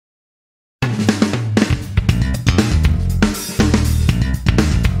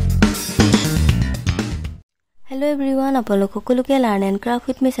Hello everyone, আপোনালোক সকলোকে learn and craft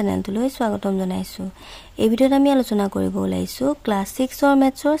with মি চেনেলটোলৈ স্বাগতম জনাইছো। এই ভিডিঅ'ত আমি আলোচনা কৰিব ওলাইছো ক্লাছ 6 অৰ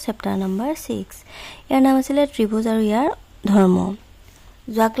মেথছৰ চেপ্টাৰ নম্বৰ 6। ইয়াৰ নাম আছিল ত্ৰিভুজ আৰু ইয়াৰ ধৰ্ম।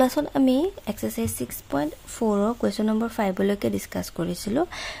 যোৱা ক্লাছত আমি এক্সাৰসাইজ 6.4 ৰ কোৱেশ্চন নম্বৰ 5 লৈকে ডিসকাস কৰিছিলো।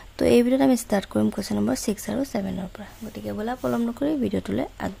 তো এই ভিডিঅ'ত আমি স্টাৰ্ট কৰিম কোৱেশ্চন নম্বৰ 6 আৰু 7 ৰ পৰা। গতিকে বলা পলম নকৰি ভিডিঅ'টোলৈ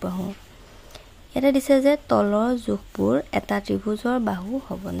আগবাঢ়ো। ইয়াতে দিছে যে তলৰ জোখবোৰ এটা ত্ৰিভুজৰ বাহু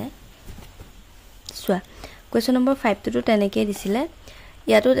হ'বনে? চোৱা Question number 5 to তেনেকৈ দিছিলে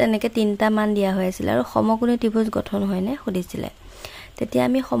ইয়াতো তেনেকৈ তিনটা মান দিয়া হৈ আছিল আৰু সমকোণী ত্ৰিভুজ গঠন হয়নে সুধিছিলে। তেতিয়া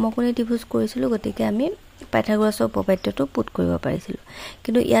আমি সমকোণী ত্ৰিভুজ কৰিছিলো গতিকে আমি পাইথাগোৰাছৰ উপপাদ্যটো পুট কৰিব পাৰিছিলো।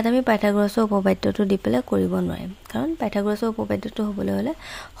 কিন্তু ইয়াত আমি পাইথাগোৰাছৰ উপপাদ্যটো দি পেলাই কৰিব নোৱাৰিম কাৰণ পাইথাগোৰাছৰ উপপাদ্যটো হ'বলৈ হ'লে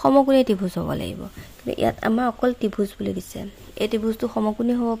সমকোণী ত্ৰিভুজ হ'ব লাগিব। কিন্তু ইয়াত আমাৰ অকল ত্ৰিভুজ বুলি দিছে। এই ত্ৰিভুজটো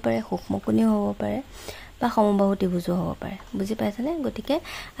সমকোণী হ'ব পাৰে, সূক্ষ্মকোণী হ'ব পাৰে বা সমবাহু ত্ৰিভুজো হ'ব পাৰে। বুজি পাইছানে? গতিকে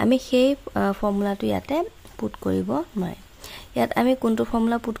আমি সেই ফৰ্মুলাটো ইয়াতে পুট কৰিব নোৱাৰে। ইয়াত আমি কোনটো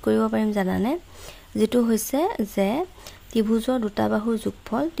ফৰ্মুলা পুট কৰিব পাৰিম জানানে? যেটো হৈছে যে ত্ৰিভুজৰ দুটা বাহুৰ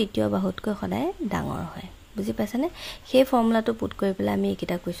যোগফল তৃতীয় বাহুতকৈ সদায় ডাঙৰ হয়। বুজি পাইছানে? সেই ফৰ্মুলাটো পুট কৰি পেলাই আমি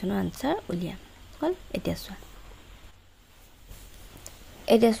এইকেইটা কোৱেশ্চনৰ আনসাৰ উলিয়াম। হল এতিয়া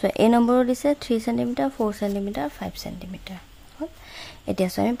চোৱা এই নম্বৰো দিছে 3 cm 4 cm 5 cm। হল এতিয়া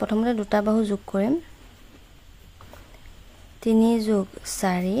চোৱা আমি প্ৰথমতে দুটা বাহু যোগ কৰিম। 3 যোগ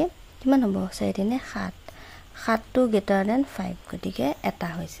 4 কিমান হ'ব? 4 3 7 7 টো গ্ৰেটাৰ দেন 5 গতিকে এটা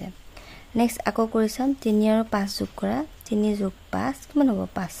হৈছে। নেক্সট আকৌ কৰি চাম 3 আৰু 5 যোগ কৰা 3 যোগ 5 কিমান হ'ব?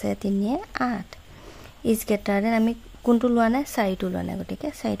 5 3 8 ইজ গ্ৰেটাৰ দেন আমি কোনটো লোৱা নাই 4 টো লোৱা নাই গতিকে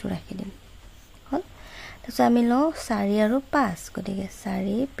 4 টো ৰাখি দিম। হল তাৰপিছত আমি লওঁ 4 আৰু 5 গতিকে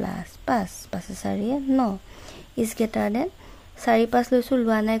 4 প্লাস 5 5 4 9 ইজ গ্ৰেটাৰ দেন 4 5 লৈছো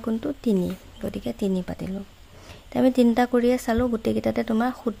লোৱা নাই কোনটো 3 গতিকে 3 পাতিলো। আমি তিনটা কৰিয়ে চালো গোটেই কেইটাতে তোমাৰ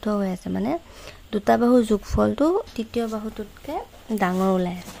শুদ্ধ হৈ আছে মানে দুটা বাহু যোগফলটো তৃতীয় বাহুটোতকৈ ডাঙৰ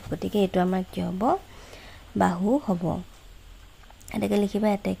ওলাই আছে। গতিকে এইটো আমাৰ কি হ'ব? বাহু হ'ব। এটাকে লিখিবা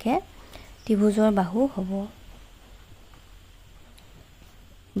এটাকে ত্ৰিভুজৰ বাহু হ'ব।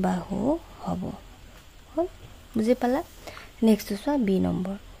 বাহু হ'ব। হল বুজি পালা? নেক্সট চোৱা বি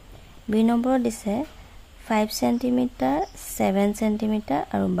নম্বৰ। বি নম্বৰ দিছে 5 cm 7 cm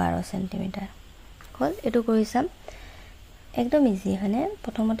আৰু 12 cm। হল এইটো কৰি চাম একদম ইজি হয়নে?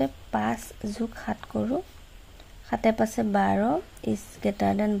 প্ৰথমতে 5 যোগ 7 কৰো 7 5 12 ইজ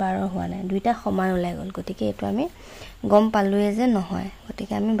গ্ৰেটাৰ দেন 12 হোৱা নাই দুইটা সমান ওলাই গ'ল। গতিকে এইটো আমি গম পালোৱে যে নহয়।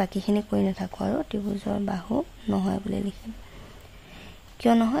 গতিকে আমি বাকিখিনি কৰি নাথাকো আৰু ত্ৰিভুজৰ বাহু নহয় বুলি লিখিম।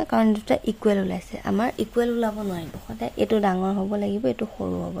 কিয় নহয়? কাৰণ দুটা ইকুৱেল ওলাইছে। আমাৰ ইকুৱেল ওলাব নোৱাৰিব। সদায় এইটো ডাঙৰ হ'ব লাগিব এইটো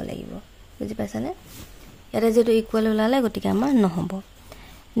সৰু হ'ব লাগিব। বুজি পাইছানে? ইয়াতে যেটো ইকুৱেল ওলালে গতিকে আমাৰ নহ'ব।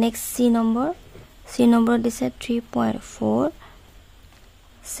 নেক্সট সি নম্বৰ দিছে 3.4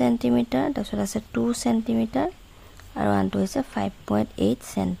 cm তাৰপিছত আছে 2 cm আৰু আনটো হৈছে 5.8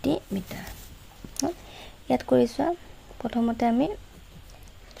 cm। ইয়াত কৰিছো প্ৰথমতে আমি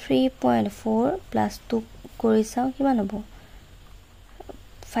 3.4 প্লাস 2 কৰি চাও কিমান হ'ব?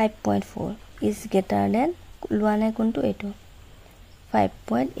 5.4 ইজ গ্ৰেটাৰ দেন লোৱা নাই কোনটো এইটো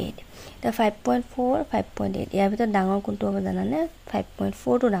 5.8। এতিয়া 5.4 5.8 ইয়াৰ ভিতৰত ডাঙৰ কোনটো হ'ব জানানে?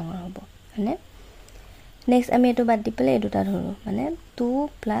 5.4 টো ডাঙৰ হ'ব হয়নে? নেক্সট আমি এটো বাদ দি পেলাই এই দুটা ধৰো মানে 2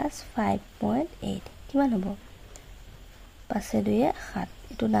 প্লাস 5.8 কিমান হ'ব? 5 2 7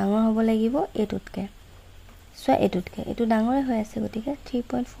 এটো ডাঙৰ হ'ব লাগিব এটোতকে। সো এটোতকে এটো ডাঙৰে হৈ আছে গতিকে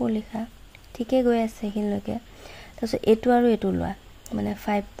 3.4 লিখা ঠিকে গৈ আছে কিনলৈকে। তাৰপিছত এটো আৰু এটো লোৱা মানে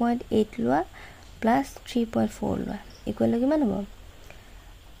 5.8 লোৱা প্লাস 3.4 লোৱা ইকুৱেল কিমান হ'ব?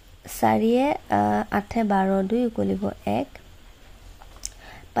 4 8 12 2 ইকুৱেল হ'ব 1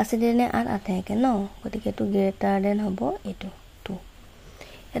 5 দিনে 8 8 1 ন গতিকে এটো গ্ৰেটাৰ দেন হ'ব এটো 2।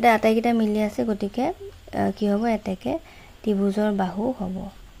 এটা আটাইকেইটা মিলি আছে গতিকে কি হ'ব? এটাকে ত্ৰিভুজৰ বাহু হ'ব।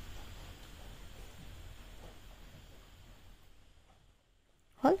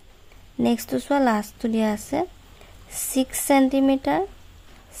 হল নেক্সট চোৱা লাষ্টটো দিয়া আছে 6 cm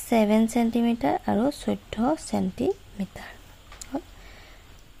 7 cm আৰু 14 cm। হল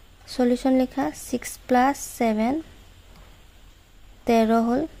সলিউশন লিখা 6 plus 7 13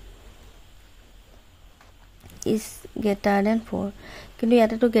 hall is greater than 4 কিন্তু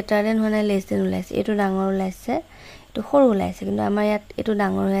ইয়াতে তো গ্ৰেটাৰ দেন হোৱা নাই লেছ দেন ওলাইছে। এইটো ডাঙৰ ওলাইছে এইটো সৰু ওলাইছে কিন্তু আমাৰ ইয়াত এইটো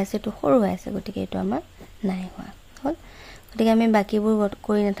ডাঙৰ হৈ আছে এইটো সৰু হৈ আছে গতিকে এইটো আমাৰ নাই হোৱা। হল গতিকে আমি বাকিবোৰ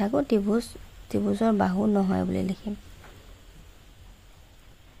কৰি নাথাকো ত্ৰিভুজৰ বাহু নহয় বুলি লিখিম।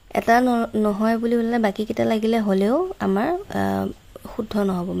 এটা নহয় বুলি হ'লে বাকি কিটা লাগিলে হলেও আমাৰ শুদ্ধ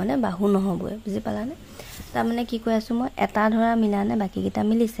নহব মানে বাহু নহবই। বুজি পালানে? তাৰ মানে কি কৈ আছো মই এটা ধৰা মিলা নে বাকি কিটা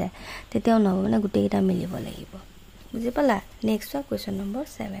মিলিছে তেতিয়াও নহব মানে গোটেই কিটা মিলিব লাগিব। বুজি পালা? Next question number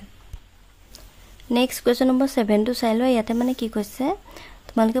 7। Next question number 7 টো চাই লোৱা ইয়াতে মানে কি কৈছে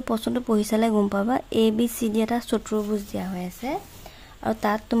তোমালোকে প্ৰশ্নটো পঢ়ি চালে গম পাবা এ বি চি ডি এটা চতুৰ্ভুজ দিয়া হৈ আছে আৰু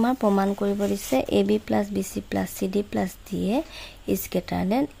তাত তোমাৰ প্ৰমাণ কৰিব দিছে A B plus B C plus C D plus D A is greater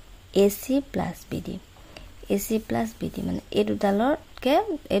than A C plus B D AC plus B D মানে এই দুডালতকে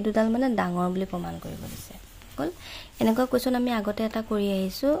এই দুডাল মানে ডাঙৰ বুলি প্ৰমাণ কৰিব দিছে কল এনেকুৱা কুৱেশ্যন আমি আগতে এটা কৰি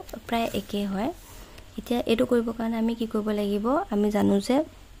আহিছো প্ৰায় একেই হয় এতিয়া এটো কৰিবৰ কাৰণে আমি কি কৰিব লাগিব আমি জানো যে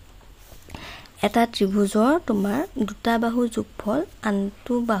এটা ত্ৰিভুজৰ তোমাৰ দুটা বাহু যোগফল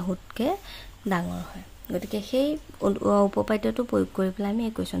আনটো বাহুতকে ডাঙৰ হয় গতিকে সেই উপপাদ্যটো প্ৰয়োগ কৰি পেলাই আমি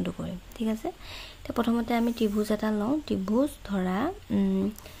এই কুৱেশ্যনটো কৰিম ঠিক আছে এতিয়া প্ৰথমতে আমি ত্ৰিভুজ এটা লওঁ ত্ৰিভুজ ধৰা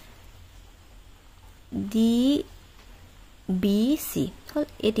ডি বি সি হল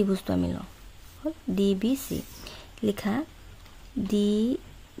এই ত্ৰিভুজটো আমি লওঁ হল ডি বি সি লিখা ডি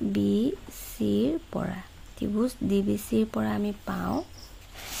বি সিৰ পৰা ত্ৰিভুজ ডি বি সিৰ পৰা আমি পাওঁ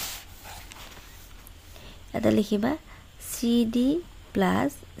এটা লিখিবা সি D plus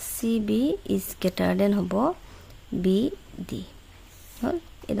C B is greater than হ'ব বি ডি হল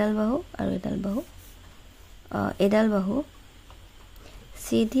এডাল বাহু আৰু এডাল বাহু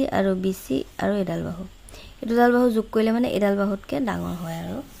সি ডি আৰু বি চি আৰু এডাল বাহু এই দুডাল বাহু যোগ কৰিলে মানে এডাল বাহুতকৈ ডাঙৰ হয়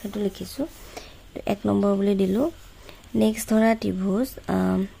আৰু সেইটো লিখিছোঁ 1 নম্বৰ বুলি দিলোঁ নেক্সট ধৰা ত্ৰিভুজ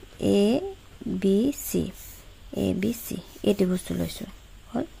এ বি চি এই ত্ৰিভুজটো লৈছোঁ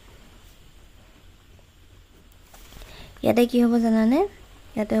হল ইয়াতে কি হ'ব জানানে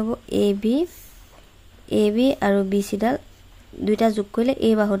ইয়াতে হ'ব এ বি আৰু বি চি ডাল দুইটা যোগ কৰিলে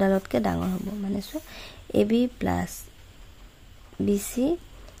এই বাহুডালতকৈ ডাঙৰ হ'ব মানে চোৱা A B plus B C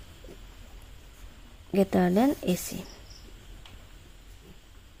greater than A C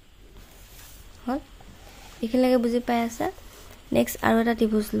হল এইখিনিলৈকে বুজি পাই আছা নেক্সট আৰু এটা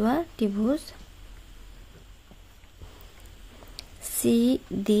ত্ৰিভুজ লোৱা ত্ৰিভুজ চি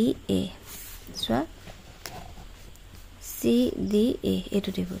ডি এ চোৱা চি ডি এ এইটো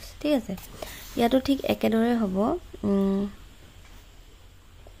ত্ৰিভুজ ঠিক আছে ইয়াতো ঠিক একেদৰে হ'ব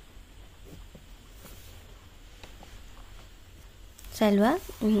চাই লোৱা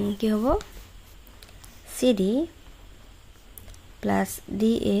কি হ'ব C D plus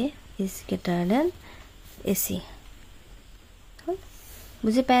D A is greater than A C হল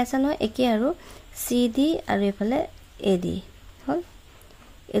বুজি পাই আছা নহয় একে আৰু চি ডি আৰু এইফালে এ ডি হল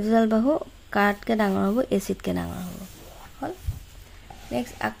এই দুডাল বাহু কাৰতকৈ ডাঙৰ হ'ব এ চিতকৈ ডাঙৰ হ'ব হল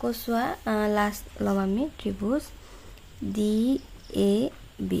নেক্সট আকৌ চোৱা লাষ্ট ল'ম আমি ত্ৰিভুজ ডি এ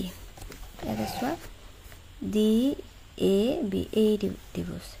বি ইয়াতে চোৱা ডি এ বি এই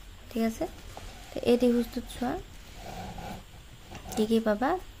ত্ৰিভুজ ঠিক আছে এই ত্ৰিভুজটোত চোৱা কি পাবা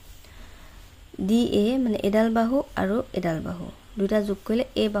ডি এ মানে এডাল বাহু আৰু এডাল বাহু দুটা যোগ কৰিলে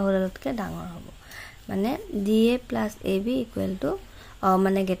এই বাহুডালতকৈ ডাঙৰ হ'ব মানে D A plus A B equal to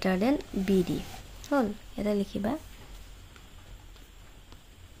মানে গ্ৰেটাৰ দেন বি ডি হ'ল এটা লিখিবা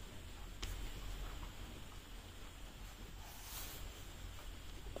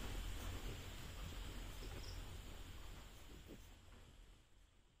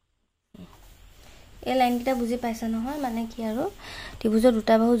এই লাইনকেইটা বুজি পাইছা নহয় মানে কি আৰু ত্ৰিভুজৰ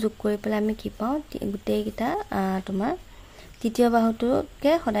দুটা বাহু যোগ কৰি পেলাই আমি কি পাওঁ গোটেইকেইটা তোমাৰ তৃতীয়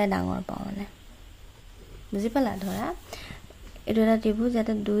বাহুটোকে সদায় ডাঙৰ পাওঁ মানে বুজি পালা ধৰা এইটো এটা ত্ৰিভুজ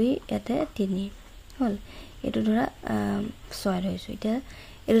ইয়াতে 2 ইয়াতে 3 হ'ল এইটো ধৰা 6 ধৰিছোঁ এতিয়া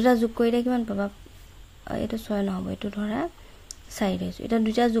এই দুটা যোগ কৰিলে কিমান পাবা এইটো 6 নহ'ব এইটো ধৰা 4 ধৰিছোঁ এটা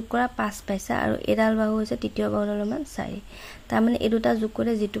দুটা যোগ কৰা 5 পাইছা আৰু এডাল বাহু হৈছে তৃতীয় বাহুডাল মান 4 তাৰ মানে এই দুটা যোগ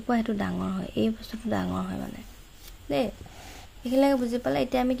কৰিলে যিটো পোৱা সেইটো ডাঙৰ হয় এই বস্তুটো ডাঙৰ হয় মানে দেই এইখিনিলৈকে বুজি পালা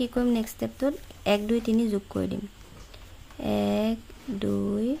এতিয়া আমি কি কৰিম নেক্সট ষ্টেপটোত 1 2 3 যোগ কৰি দিম 1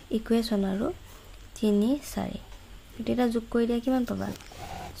 2 ইকুৱেশ্যন আৰু 3 4 এটা যোগ কৰি দিয়া কিমান পাবা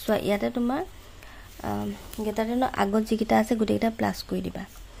চোৱা ইয়াতে তোমাৰ গেটাৰনৰ আগত যিকেইটা আছে গোটেইকেইটা প্লাছ কৰি দিবা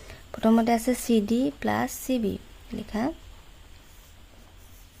প্ৰথমতে আছে C D plus C B লিখা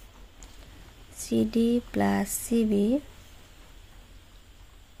C D plus C B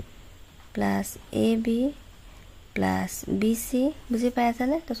plus A B plus B C বুজি পাই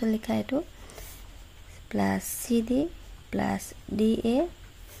আছানে তাৰপিছত লিখা এইটো plus C D plus D A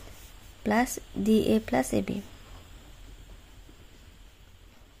plus A B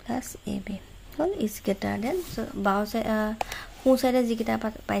plus A B হ'ল ইজ গ্ৰেটাৰ দেন বাওঁ side সোঁ চাইডে যিকেইটা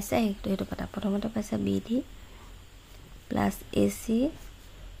পাইছে সেইটো পাতা প্ৰথমতে পাইছে বি ডি প্লাছ এ চি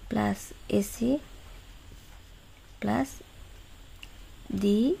প্লাছ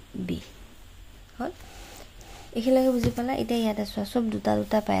ডি বি হ'ল এইখিনিলৈকে বুজি পালা এতিয়া ইয়াতে চোৱা চব দুটা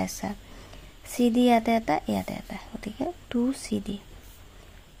দুটা পাই আছা চি ডি ইয়াতে এটা গতিকে 2 চি ডি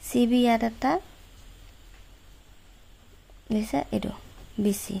চি বি ইয়াত এটা দিছে এইটো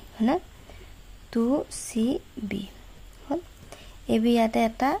বি চি হয় না 2CB হল AB ইয়াতে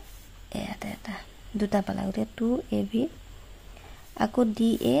এটা দুটা পালা গতে 2AB আকৌ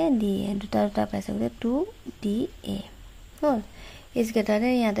DA দুটা পাইছে গতে 2DA hall is greater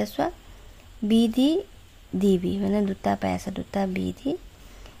than ইয়াতে সোৱা BD DB মানে দুটা পাইছে দুটা BD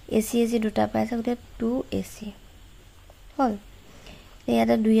AC দুটা পাইছে গতে 2AC হল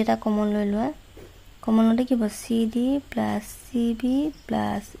ইয়াতে দুই এটা কমন লৈ লোৱা কমন লতে কি হ'ব CD plus CB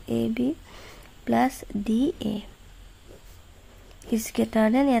plus AB plus DA is greater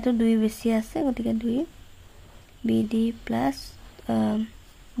than ইয়াতে দুই বেছি আছে গতিকে দুই BD plus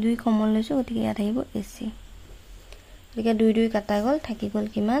দুই কমন লৈছো গতিকে ইয়াত আহিব AC গতিকে দুই কাটা গল থাকি গল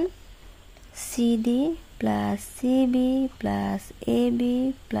কিমান CD plus CB plus AB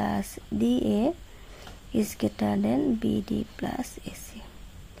plus DA is greater than BD plus AC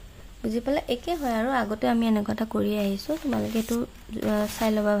বুজি পালে একে হয় আৰু আগতে আমি এনেকটা কৰি আহিছো তোমালোকে এটো চাই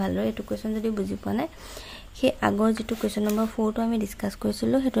লবা ভালৰে এটো কোৱেশ্চন যদি বুজি পোৱা নাই হে আগৰ যেটো কোৱেশ্চন নম্বৰ 4 টো আমি ডিসকাস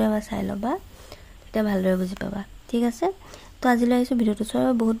কৰিছিলো হেটো এবাৰ চাই লবা এটা ভালৰে বুজি পাবা ঠিক আছে তো আজিলৈ আহিছো ভিডিওটো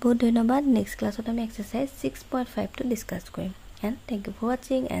চোৱাৰ বহুত ধন্যবাদ নেক্সট ক্লাছত আমি এক্সাৰসাইজ 6.5 টো ডিসকাস কৰিম and thank you for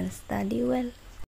watching and study well